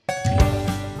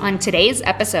On today's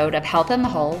episode of Health in the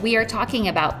Hole, we are talking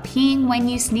about peeing when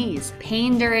you sneeze,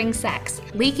 pain during sex,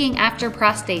 leaking after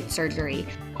prostate surgery,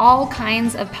 all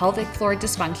kinds of pelvic floor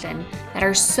dysfunction that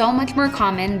are so much more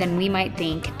common than we might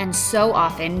think and so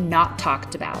often not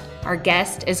talked about. Our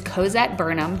guest is Cosette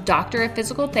Burnham, doctor of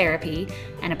physical therapy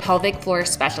and a pelvic floor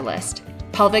specialist.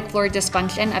 Pelvic floor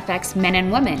dysfunction affects men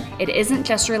and women. It isn't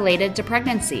just related to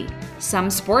pregnancy. Some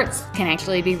sports can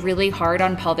actually be really hard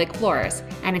on pelvic floors,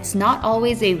 and it's not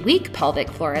always a weak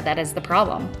pelvic floor that is the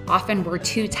problem. Often we're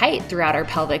too tight throughout our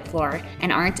pelvic floor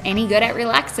and aren't any good at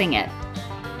relaxing it.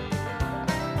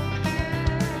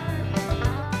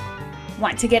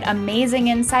 Want to get amazing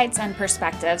insights and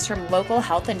perspectives from local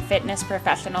health and fitness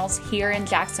professionals here in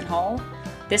Jackson Hole?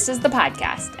 This is the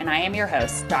podcast, and I am your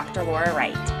host, Dr. Laura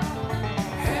Wright.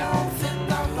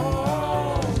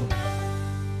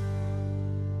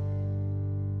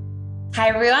 Hi,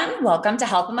 everyone. Welcome to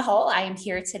Health in the Hole. I am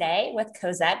here today with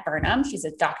Cosette Burnham. She's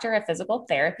a doctor of physical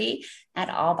therapy at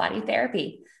All Body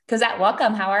Therapy. Cosette,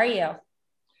 welcome. How are you?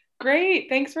 Great.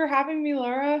 Thanks for having me,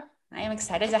 Laura. I am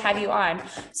excited to have you on.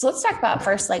 So let's talk about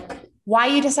first, why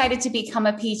you decided to become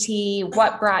a PT,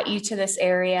 what brought you to this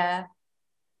area?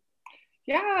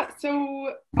 Yeah.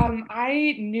 So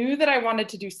I knew that I wanted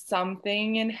to do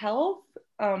something in health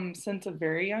since a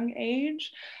very young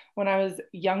age. When I was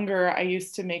younger, I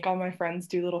used to make all my friends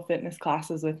do little fitness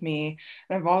classes with me.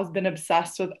 And I've always been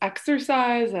obsessed with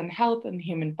exercise and health and the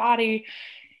human body.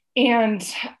 And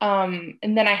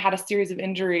then I had a series of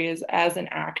injuries as an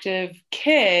active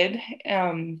kid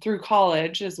through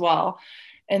college as well.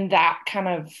 And that kind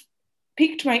of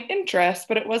piqued my interest,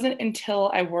 but it wasn't until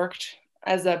I worked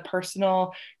as a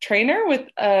personal trainer with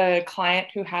a client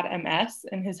who had MS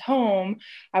in his home.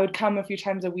 I would come a few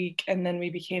times a week, and then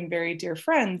we became very dear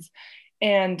friends.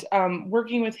 And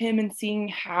working with him and seeing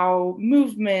how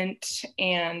movement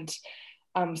and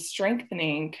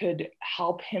strengthening could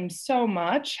help him so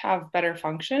much have better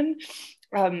function,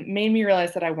 made me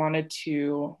realize that I wanted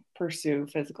to pursue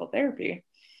physical therapy.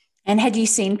 And had you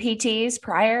seen PTs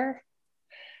prior?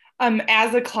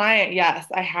 As a client, yes,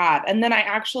 I had. And then I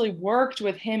actually worked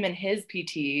with him and his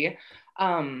PT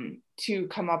to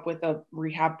come up with a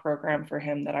rehab program for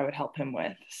him that I would help him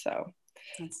with. So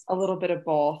a little bit of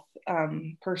both,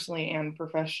 personally and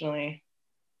professionally.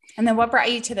 And then what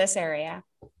brought you to this area?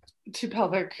 To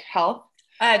pelvic health?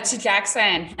 To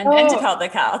Jackson and then to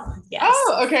pelvic health. Yes.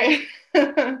 Oh, okay.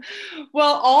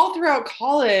 Well, all throughout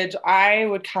college, I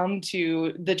would come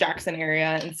to the Jackson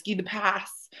area and ski the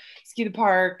pass, ski the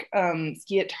park,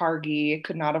 ski at Targhee.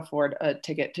 Could not afford a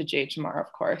ticket to JHMR,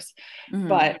 of course. Mm-hmm.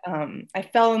 But I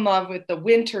fell in love with the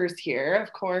winters here,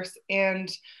 of course. And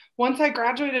once I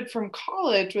graduated from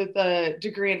college with a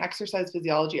degree in exercise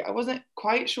physiology, I wasn't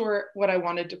quite sure what I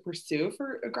wanted to pursue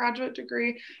for a graduate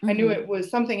degree. Mm-hmm. I knew it was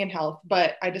something in health,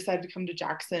 but I decided to come to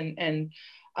Jackson and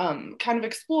kind of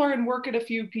explore and work at a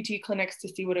few PT clinics to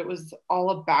see what it was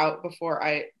all about before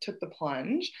I took the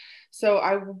plunge. So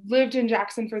I lived in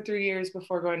Jackson for 3 years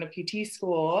before going to PT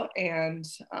school, and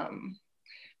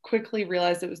quickly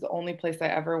realized it was the only place I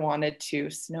ever wanted to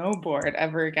snowboard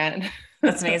ever again.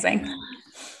 That's amazing.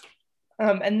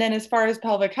 And then as far as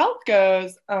pelvic health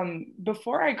goes,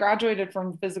 before I graduated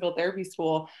from physical therapy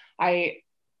school, I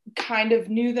kind of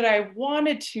knew that I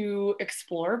wanted to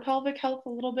explore pelvic health a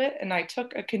little bit. And I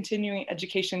took a continuing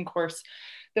education course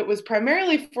that was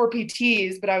primarily for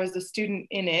PTs, but I was a student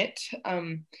in it,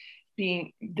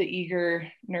 being the eager,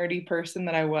 nerdy person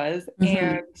that I was. Mm-hmm.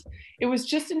 And it was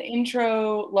just an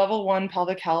intro level 1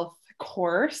 pelvic health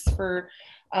course for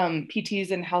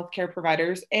PTs and healthcare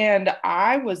providers. And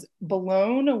I was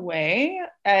blown away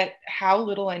at how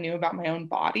little I knew about my own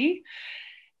body.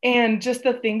 And just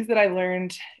the things that I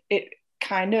learned, it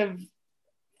kind of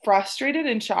frustrated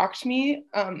and shocked me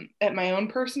at my own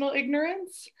personal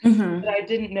ignorance. Mm-hmm. That I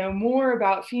didn't know more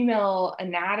about female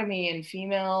anatomy and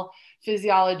female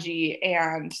physiology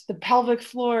and the pelvic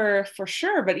floor for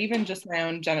sure, but even just my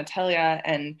own genitalia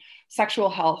and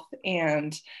sexual health.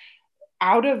 And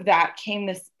out of that came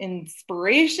this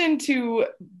inspiration to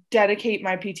dedicate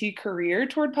my PT career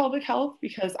toward pelvic health,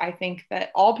 because I think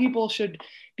that all people should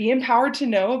be empowered to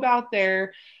know about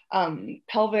their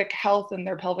pelvic health and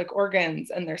their pelvic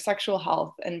organs and their sexual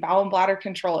health and bowel and bladder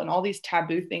control, and all these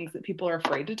taboo things that people are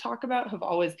afraid to talk about have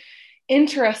always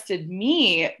interested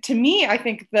me. To me, I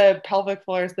think the pelvic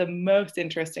floor is the most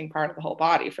interesting part of the whole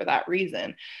body for that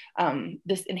reason.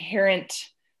 This inherent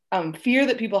fear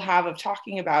that people have of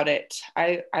talking about it.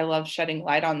 I love shedding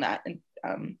light on that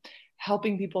and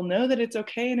helping people know that it's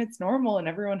okay and it's normal and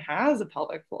everyone has a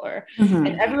pelvic floor. And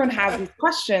Mm-hmm. everyone has these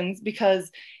questions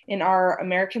because in our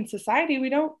American society, we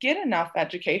don't get enough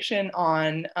education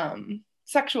on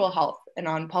sexual health and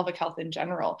on pelvic health in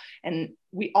general. And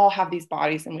we all have these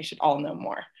bodies and we should all know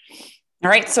more. All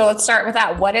right. So let's start with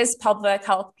that. What is pelvic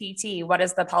health PT? What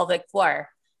is the pelvic floor?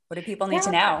 What do people need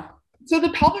to know? So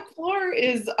the pelvic floor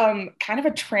is kind of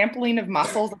a trampoline of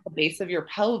muscles at the base of your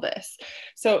pelvis.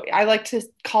 So I like to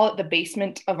call it the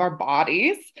basement of our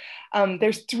bodies.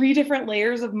 There's 3 different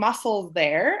layers of muscles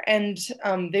there, and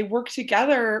they work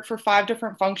together for 5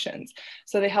 different functions.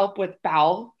 So they help with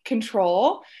bowel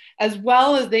control, as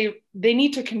well as they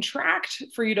need to contract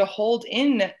for you to hold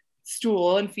in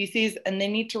stool and feces, and they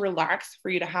need to relax for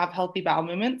you to have healthy bowel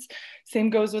movements. Same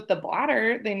goes with the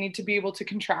bladder. They need to be able to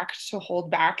contract to hold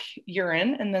back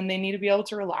urine, and then they need to be able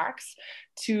to relax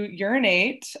to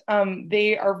urinate.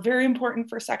 They are very important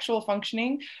for sexual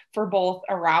functioning, for both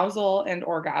arousal and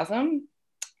orgasm,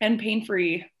 and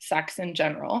pain-free sex in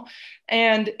general.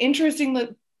 And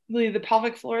interestingly, the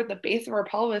pelvic floor at the base of our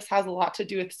pelvis has a lot to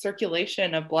do with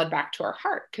circulation of blood back to our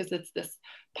heart, because it's this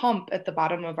pump at the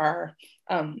bottom of our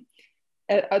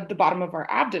at the bottom of our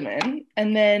abdomen.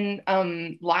 And then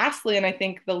lastly, and I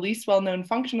think the least well-known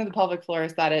function of the pelvic floor,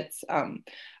 is that it's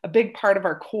a big part of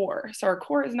our core. So our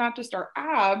core is not just our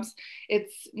abs,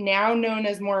 it's now known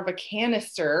as more of a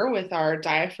canister with our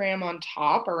diaphragm on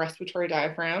top, our respiratory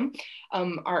diaphragm,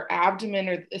 our abdomen,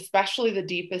 or especially the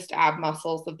deepest ab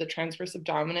muscles of the transverse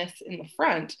abdominis in the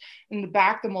front, in the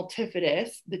back, the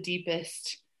multifidus, the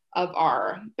deepest of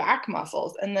our back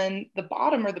muscles, and then the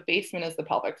bottom or the basement is the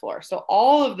pelvic floor. So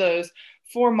all of those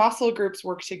 4 muscle groups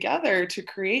work together to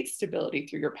create stability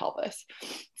through your pelvis.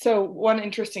 So one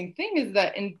interesting thing is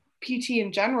that in PT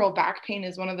in general, back pain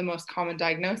is one of the most common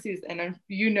diagnoses, and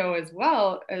you know as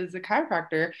well as a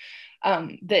chiropractor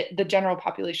that the general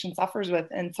population suffers with,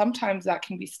 and sometimes that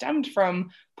can be stemmed from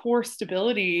poor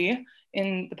stability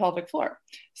in the pelvic floor.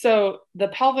 So the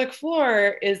pelvic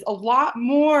floor is a lot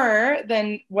more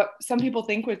than what some people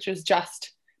think, which is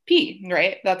just pee,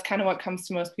 right? That's kind of what comes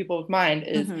to most people's mind,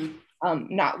 is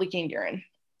not leaking urine.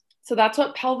 So that's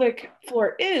what pelvic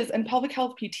floor is. And pelvic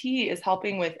health PT is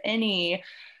helping with any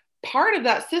part of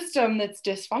that system that's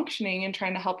dysfunctioning and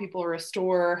trying to help people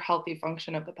restore healthy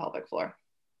function of the pelvic floor.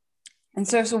 And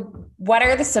so what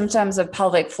are the symptoms of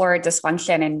pelvic floor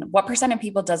dysfunction, and what % of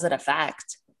people does it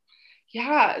affect?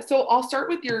 Yeah, so I'll start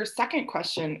with your second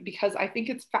question, because I think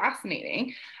it's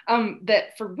fascinating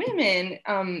that for women,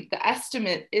 the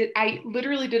estimate, I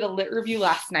literally did a lit review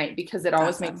last night because it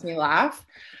always makes me laugh,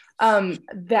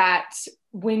 that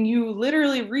when you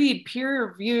literally read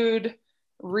peer-reviewed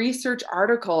research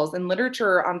articles and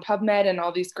literature on PubMed and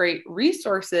all these great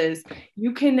resources,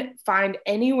 you can find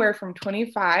anywhere from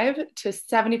 25 to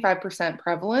 75%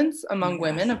 prevalence among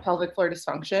women of pelvic floor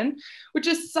dysfunction, which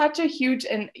is such a huge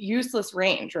and useless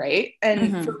range, right?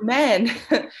 And for men,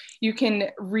 you can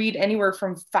read anywhere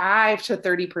from 5 to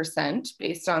 30%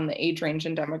 based on the age range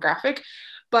and demographic.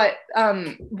 But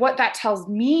what that tells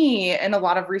me, and a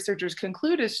lot of researchers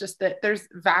conclude, is just that there's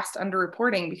vast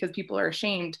underreporting because people are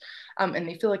ashamed and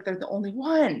they feel like they're the only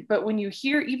one. But when you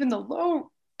hear even the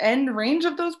low end range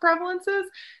of those prevalences,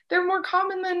 they're more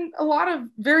common than a lot of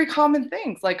very common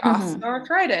things like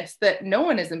osteoarthritis that no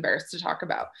one is embarrassed to talk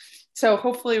about. So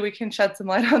hopefully we can shed some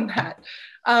light on that.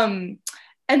 And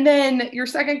then your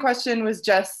second question was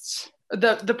just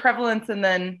the prevalence, and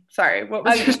then sorry, what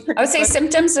was I would say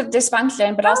symptoms of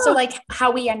dysfunction, but also like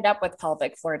how we end up with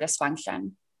pelvic floor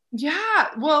dysfunction. Yeah,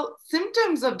 well,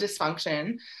 symptoms of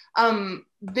dysfunction,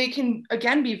 they can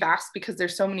again be vast because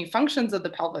there's so many functions of the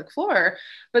pelvic floor,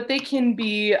 but they can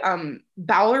be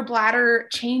bowel or bladder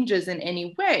changes in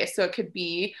any way. So it could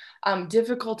be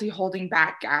difficulty holding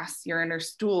back gas, urine, or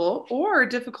stool, or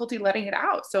difficulty letting it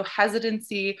out. So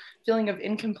hesitancy, feeling of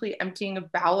incomplete emptying of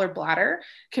bowel or bladder,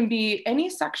 can be any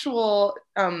sexual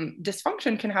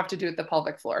dysfunction can have to do with the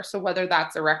pelvic floor. So whether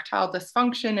that's erectile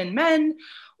dysfunction in men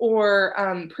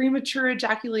or premature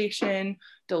ejaculation,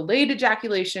 delayed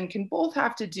ejaculation, can both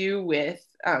have to do with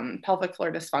pelvic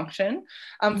floor dysfunction.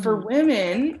 For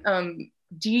women,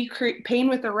 pain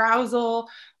with arousal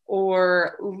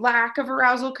or lack of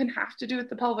arousal can have to do with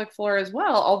the pelvic floor as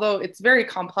well, although it's very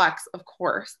complex, of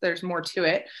course, there's more to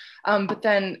it. But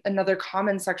then another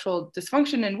common sexual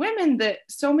dysfunction in women that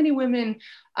so many women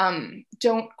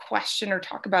don't question or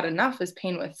talk about enough is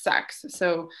pain with sex.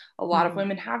 So a lot of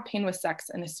women have pain with sex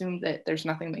and assume that there's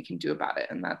nothing they can do about it,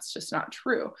 and that's just not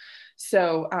true.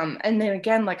 So, and then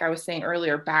again, like I was saying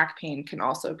earlier, back pain can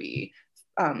also be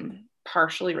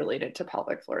partially related to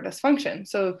pelvic floor dysfunction.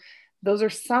 So Those are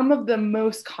some of the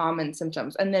most common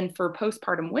symptoms. And then for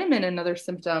postpartum women, another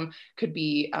symptom could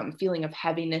be feeling of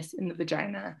heaviness in the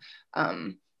vagina,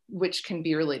 which can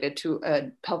be related to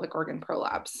a pelvic organ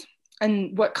prolapse.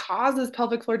 And what causes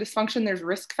pelvic floor dysfunction, there's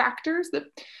risk factors that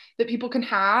people can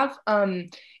have.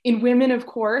 In women, of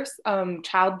course,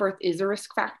 childbirth is a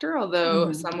risk factor,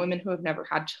 although some women who have never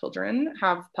had children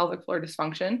have pelvic floor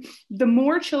dysfunction. The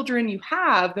more children you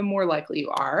have, the more likely you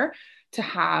are to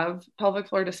have pelvic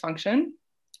floor dysfunction.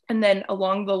 And then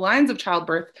along the lines of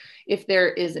childbirth, if there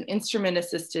is an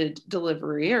instrument-assisted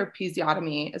delivery or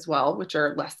episiotomy as well, which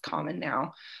are less common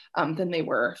now than they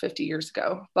were 50 years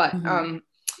ago, but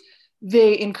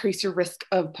they increase your risk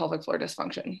of pelvic floor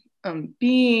dysfunction.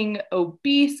 Being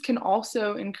obese can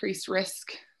also increase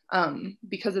risk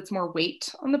because it's more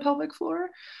weight on the pelvic floor.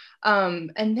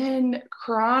 And then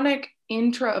chronic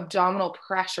intra-abdominal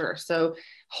pressure. So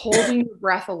holding your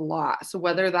breath a lot. So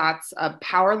whether that's a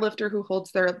power lifter who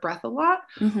holds their breath a lot,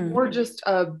 or just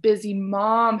a busy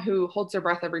mom who holds their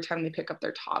breath every time they pick up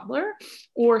their toddler,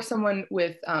 or someone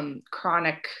with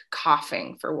chronic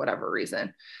coughing for whatever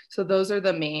reason. So those are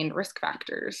the main risk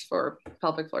factors for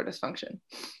pelvic floor dysfunction.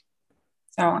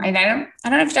 So and I don't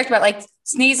know if you talked about like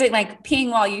sneezing, like peeing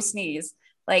while you sneeze.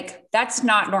 Like that's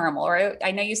not normal, right?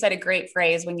 I know you said a great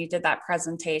phrase when you did that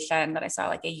presentation that I saw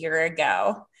like a year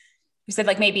ago. You said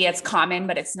like, maybe it's common,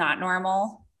 but it's not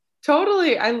normal.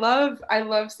 Totally. I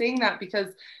love saying that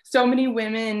because so many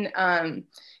women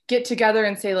get together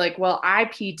and say like, well, I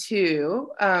pee too.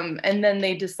 And then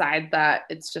they decide that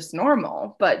it's just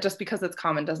normal, but just because it's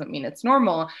common doesn't mean it's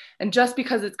normal. And just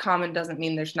because it's common doesn't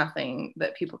mean there's nothing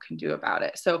that people can do about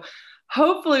it. So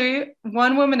hopefully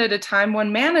one woman at a time,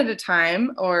 one man at a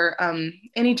time, or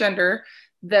any gender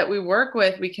that we work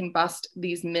with, we can bust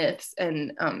these myths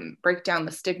and break down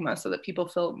the stigma so that people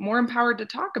feel more empowered to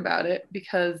talk about it,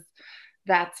 because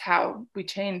that's how we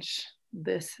change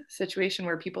this situation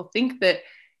where people think that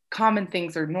common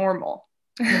things are normal.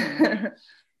 And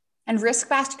risk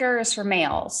factors for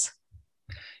males.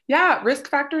 Yeah, risk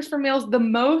factors for males. The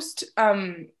most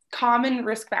common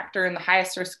risk factor and the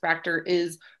highest risk factor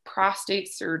is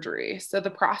prostate surgery. So the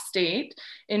prostate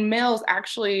in males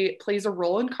actually plays a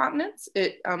role in continence.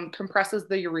 It compresses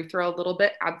the urethra a little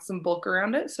bit, adds some bulk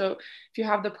around it. So if you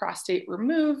have the prostate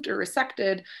removed or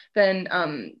resected, then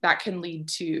that can lead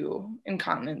to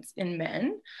incontinence in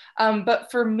men.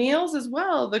 But for males as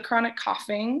well, the chronic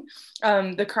coughing,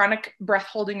 the chronic breath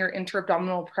holding or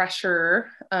intra-abdominal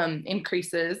pressure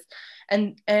increases.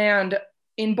 And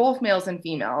in both males and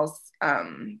females,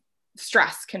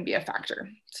 stress can be a factor.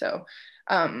 So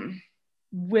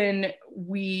when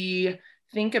we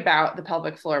think about the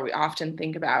pelvic floor, we often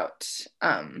think about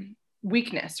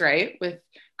weakness, right? With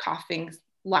coughing,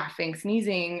 laughing,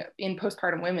 sneezing in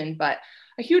postpartum women. But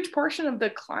a huge portion of the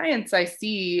clients I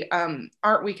see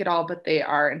aren't weak at all, but they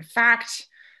are in fact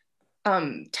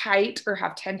tight or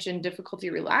have tension, difficulty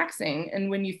relaxing. And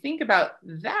when you think about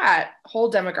that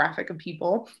whole demographic of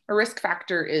people, a risk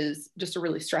factor is just a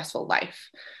really stressful life.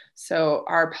 So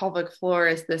our pelvic floor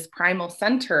is this primal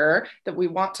center that we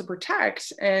want to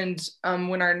protect. And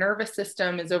when our nervous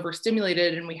system is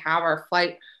overstimulated and we have our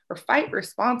flight or fight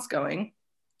response going,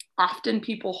 often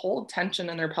people hold tension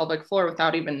in their pelvic floor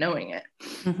without even knowing it.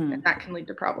 And that can lead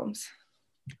to problems.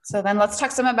 So then let's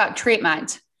talk some about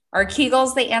treatment. Are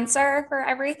Kegels the answer for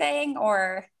everything,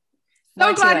 or?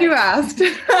 So glad you asked.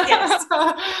 Yes.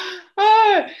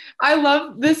 I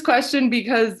love this question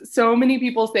because so many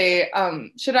people say,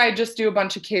 should I just do a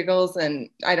bunch of Kegels and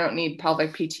I don't need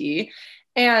pelvic PT?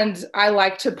 And I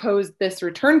like to pose this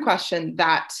return question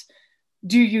that,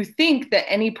 do you think that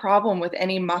any problem with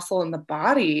any muscle in the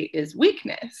body is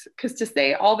weakness? Because to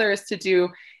say all there is to do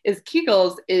is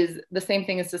Kegels is the same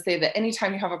thing as to say that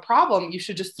anytime you have a problem, you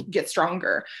should just get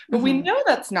stronger. But we know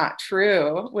that's not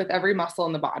true with every muscle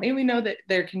in the body. We know that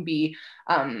there can be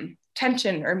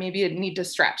tension or maybe a need to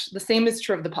stretch. The same is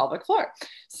true of the pelvic floor.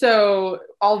 So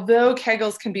although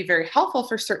Kegels can be very helpful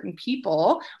for certain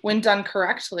people when done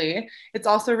correctly, it's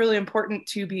also really important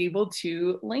to be able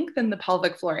to lengthen the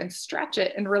pelvic floor and stretch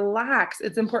it and relax.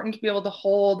 It's important to be able to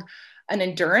hold an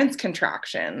endurance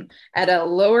contraction at a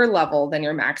lower level than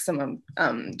your maximum,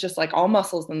 just like all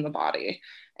muscles in the body.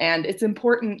 And it's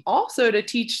important also to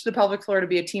teach the pelvic floor to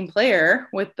be a team player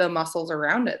with the muscles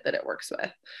around it that it works with.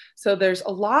 So there's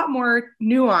a lot more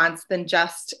nuance than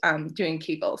just doing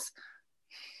Kegels.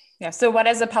 Yeah. So what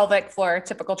does a pelvic floor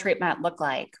typical treatment look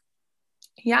like?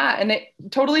 Yeah, and it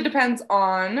totally depends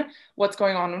on what's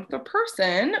going on with the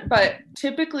person. But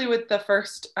typically, with the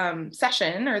first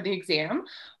session or the exam,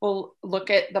 we'll look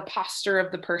at the posture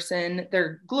of the person,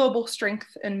 their global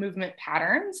strength and movement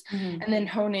patterns, Mm-hmm. and then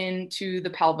hone in to the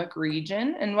pelvic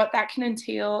region. And what that can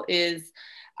entail is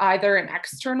either an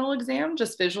external exam,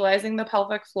 just visualizing the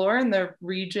pelvic floor and the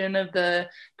region of the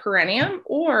perineum,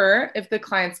 or if the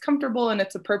client's comfortable and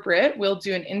it's appropriate, we'll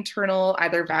do an internal,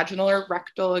 either vaginal or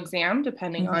rectal exam,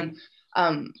 depending Mm-hmm.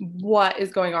 on what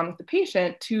is going on with the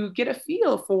patient, to get a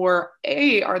feel for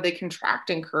are they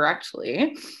contracting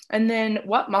correctly? And then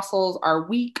what muscles are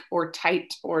weak or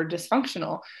tight or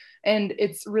dysfunctional? And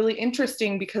it's really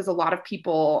interesting because a lot of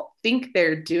people think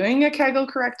they're doing a Kegel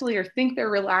correctly or think they're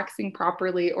relaxing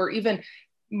properly, or even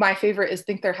my favorite is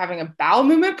think they're having a bowel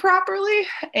movement properly.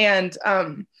 And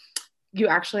you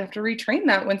actually have to retrain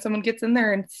that when someone gets in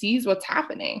there and sees what's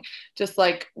happening. Just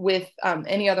like with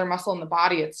any other muscle in the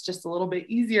body, it's just a little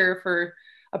bit easier for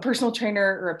a personal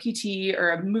trainer or a PT or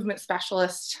a movement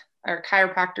specialist or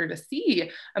chiropractor to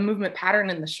see a movement pattern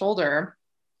in the shoulder.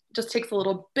 Just takes a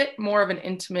little bit more of an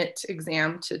intimate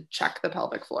exam to check the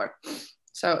pelvic floor.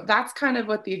 So that's kind of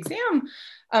what the exam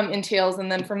entails.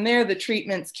 And then from there, the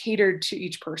treatment's catered to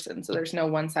each person. So there's no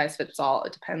one size fits all.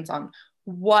 It depends on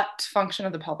what function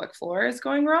of the pelvic floor is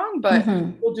going wrong, but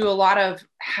Mm-hmm. we'll do a lot of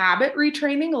habit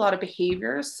retraining, a lot of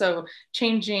behaviors. So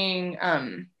changing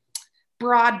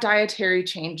broad dietary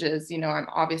changes. I'm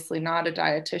obviously not a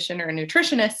dietitian or a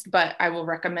nutritionist, but I will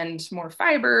recommend more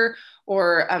fiber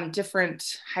or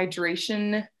different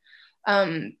hydration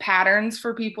patterns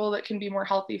for people that can be more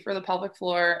healthy for the pelvic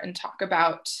floor, and talk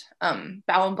about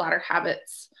bowel and bladder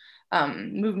habits,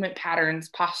 movement patterns,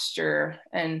 posture,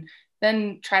 and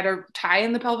then try to tie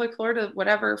in the pelvic floor to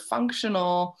whatever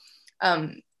functional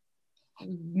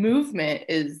movement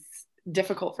is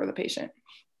difficult for the patient.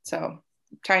 So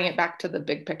tying it back to the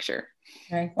big picture.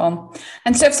 Very cool.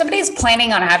 And so if somebody's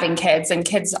planning on having kids, and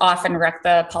kids often wreck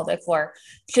the pelvic floor,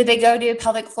 should they go to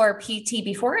pelvic floor PT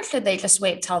before, or should they just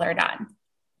wait till they're done?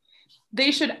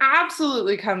 They should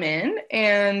absolutely come in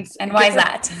and Why get is their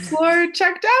that? floor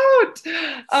checked out.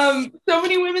 So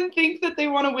many women think that they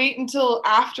want to wait until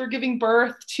after giving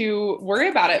birth to worry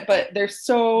about it, but there's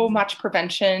so much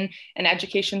prevention and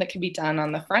education that can be done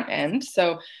on the front end.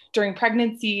 So during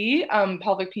pregnancy,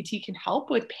 pelvic PT can help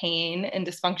with pain and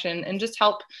dysfunction, and just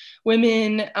help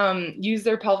women use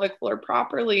their pelvic floor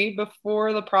properly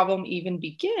before the problem even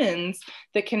begins.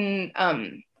 That can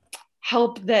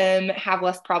help them have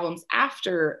less problems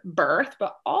after birth,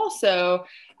 but also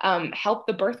help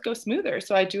the birth go smoother.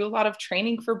 So I do a lot of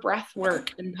training for breath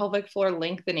work and pelvic floor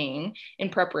lengthening in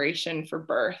preparation for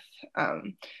birth.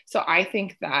 So I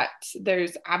think that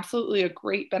there's absolutely a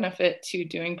great benefit to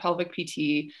doing pelvic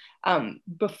PT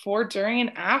before, during,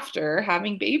 and after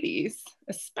having babies,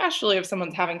 especially if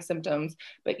someone's having symptoms,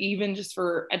 but even just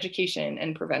for education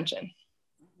and prevention.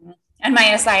 And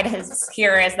my aside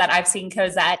here is that I've seen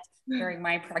Cosette during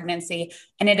my pregnancy,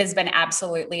 and it has been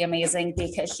absolutely amazing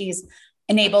because she's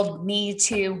enabled me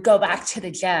to go back to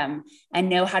the gym and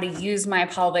know how to use my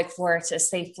pelvic floor to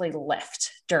safely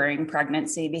lift during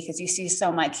pregnancy, because you see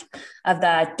so much of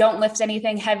the don't lift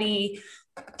anything heavy,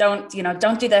 don't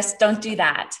do this, don't do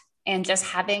that. And just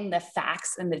having the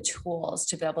facts and the tools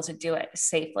to be able to do it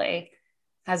safely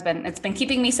it's been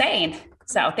keeping me sane.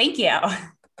 So thank you.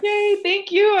 Yay,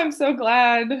 thank you. I'm so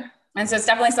glad. And so it's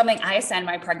definitely something I send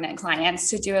my pregnant clients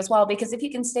to do as well, because if you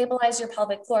can stabilize your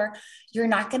pelvic floor, you're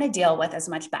not going to deal with as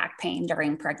much back pain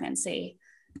during pregnancy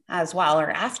as well, or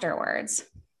afterwards.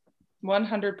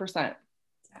 100%.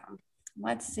 So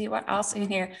let's see what else in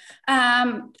here.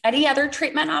 Any other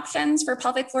treatment options for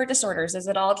pelvic floor disorders? Is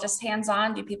it all just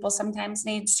hands-on? Do people sometimes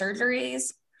need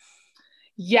surgeries?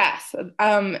 Yes.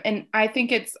 And I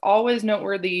think it's always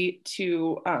noteworthy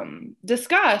to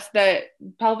discuss that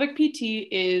pelvic PT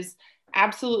is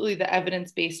absolutely the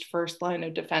evidence-based first line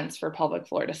of defense for pelvic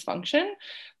floor dysfunction.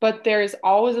 But there's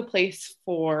always a place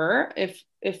for, if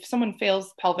someone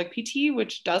fails pelvic PT,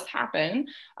 which does happen,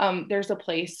 there's a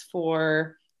place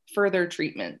for further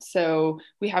treatment. So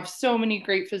we have so many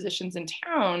great physicians in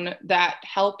town that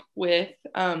help with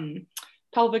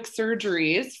pelvic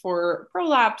surgeries for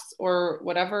prolapse or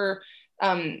whatever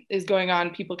is going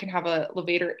on. People can have a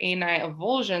levator ani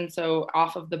avulsion, so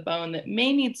off of the bone that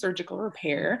may need surgical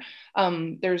repair.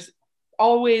 There's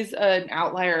always an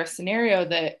outlier, a scenario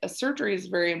that a surgery is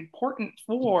very important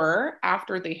for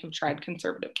after they have tried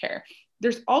conservative care.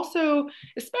 There's also,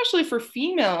 especially for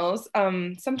females,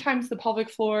 sometimes the pelvic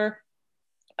floor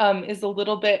is a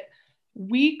little bit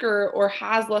weaker or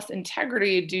has less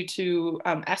integrity due to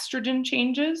estrogen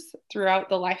changes throughout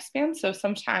the lifespan. So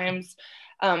sometimes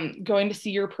Going to see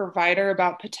your provider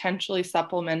about potentially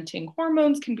supplementing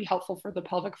hormones can be helpful for the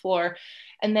pelvic floor.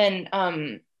 And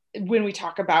then when we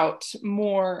talk about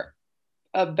more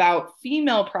about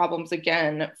female problems,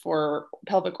 again, for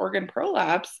pelvic organ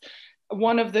prolapse,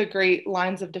 one of the great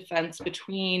lines of defense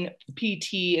between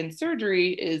PT and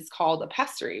surgery is called a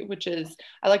pessary, which is,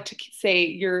 I like to say,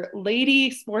 your lady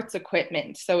sports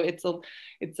equipment. So it's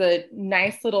a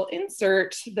nice little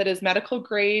insert that is medical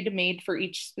grade, made for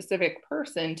each specific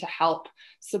person to help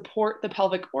support the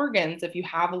pelvic organs if you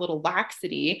have a little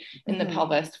laxity in the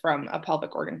pelvis from a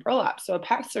pelvic organ prolapse. So a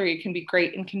pessary can be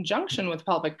great in conjunction with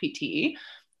pelvic PT.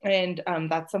 And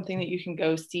that's something that you can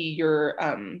go see your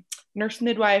nurse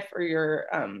midwife or your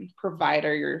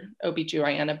provider, your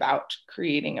OB/GYN, about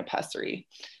creating a pessary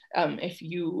if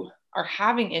you are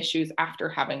having issues after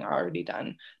having already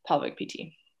done pelvic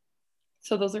PT.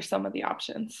 So those are some of the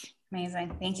options.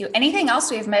 Amazing. Thank you. Anything else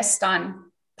we've missed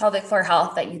on pelvic floor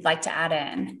health that you'd like to add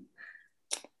in?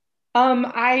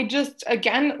 I just,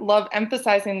 again, love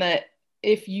emphasizing that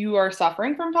if you are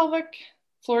suffering from pelvic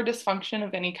floor dysfunction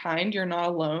of any kind, you're not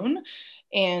alone,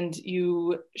 and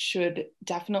you should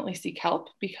definitely seek help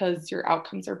because your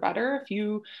outcomes are better if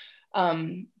you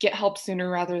get help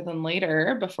sooner rather than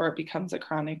later before it becomes a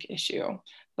chronic issue.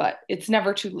 But it's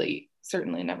never too late,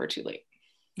 certainly never too late.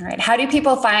 All right. How do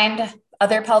people find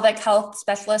other pelvic health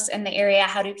specialists in the area?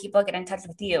 How do people get in touch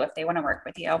with you if they want to work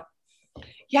with you?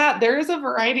 Yeah, there is a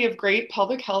variety of great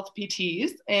pelvic health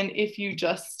PTs. And if you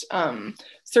just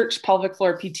search pelvic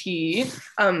floor PT,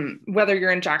 whether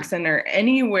you're in Jackson or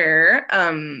anywhere,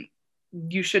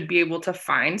 you should be able to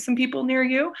find some people near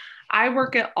you. I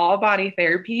work at All Body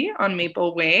Therapy on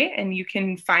Maple Way, and you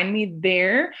can find me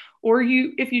there. Or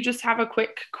if you just have a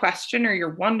quick question or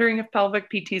you're wondering if pelvic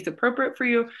PT is appropriate for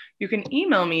you, you can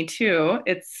email me too.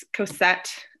 It's Cosette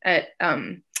at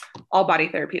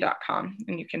allbodytherapy.com,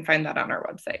 and you can find that on our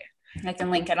website. I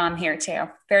can link it on here too.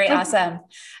 Very awesome.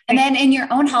 And then in your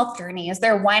own health journey, is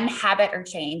there one habit or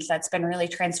change that's been really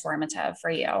transformative for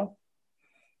you?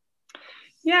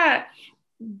 Yeah,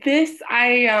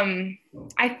 I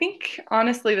think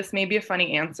honestly, this may be a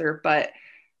funny answer, but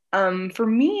for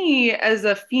me as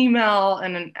a female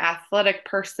and an athletic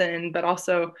person, but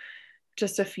also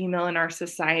just a female in our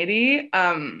society,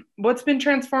 what's been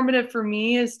transformative for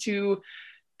me is to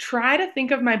try to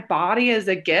think of my body as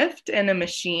a gift and a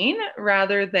machine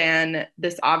rather than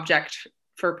this object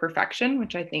for perfection,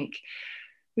 which I think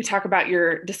we talk about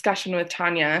your discussion with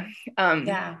Tanya.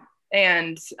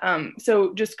 And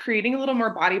so just creating a little more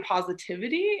body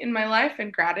positivity in my life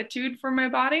and gratitude for my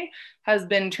body has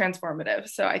been transformative.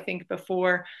 So I think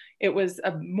before it was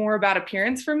more about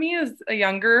appearance for me as a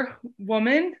younger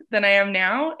woman than I am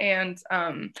now. And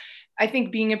I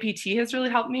think being a PT has really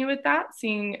helped me with that,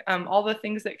 seeing all the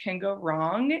things that can go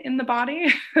wrong in the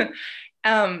body.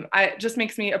 It just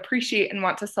makes me appreciate and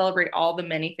want to celebrate all the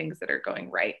many things that are going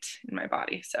right in my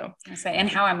body. So, and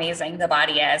how amazing the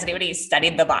body is. Anybody who's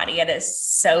studied the body, it is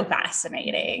so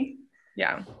fascinating.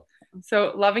 Yeah.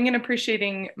 So loving and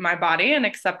appreciating my body and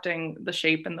accepting the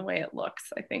shape and the way it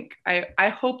looks. I think I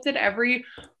hope that every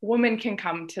woman can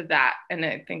come to that. And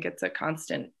I think it's a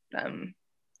constant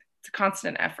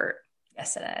effort.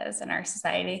 Yes, it is in our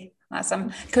society.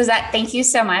 Awesome. Cosette, thank you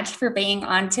so much for being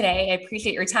on today. I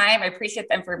appreciate your time. I appreciate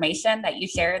the information that you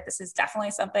shared. This is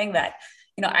definitely something that,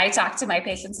 I talk to my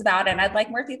patients about and I'd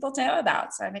like more people to know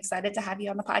about. So I'm excited to have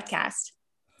you on the podcast.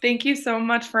 Thank you so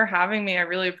much for having me. I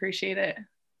really appreciate it.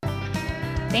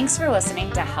 Thanks for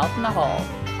listening to Health in the Whole.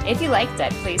 If you liked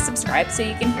it, please subscribe so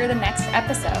you can hear the next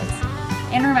episodes.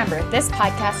 And remember, this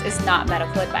podcast is not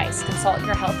medical advice. Consult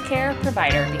your healthcare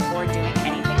provider before doing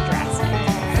anything drastic.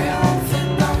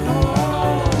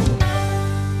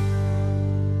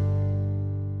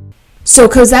 So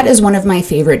Cosette is one of my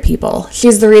favorite people.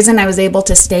 She's the reason I was able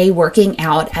to stay working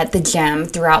out at the gym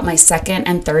throughout my second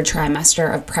and third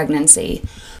trimester of pregnancy.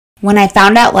 When I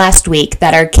found out last week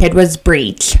that our kid was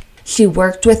breech, she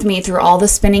worked with me through all the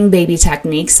spinning baby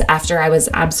techniques after I was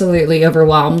absolutely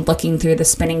overwhelmed looking through the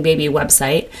Spinning Baby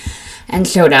website and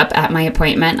showed up at my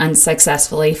appointment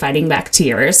unsuccessfully fighting back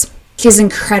tears. She's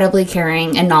incredibly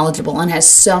caring and knowledgeable and has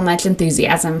so much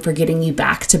enthusiasm for getting you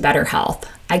back to better health.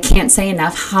 I can't say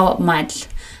enough how much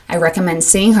I recommend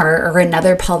seeing her or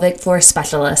another pelvic floor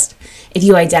specialist if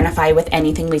you identify with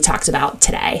anything we talked about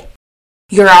today.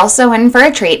 You're also in for a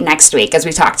treat next week as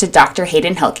we talk to Dr.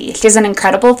 Hayden Hilke. She's an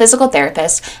incredible physical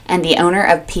therapist and the owner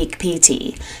of Peak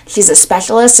PT. She's a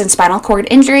specialist in spinal cord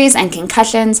injuries and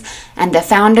concussions and the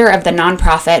founder of the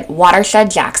nonprofit Watershed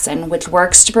Jackson, which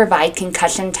works to provide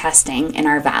concussion testing in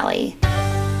our valley.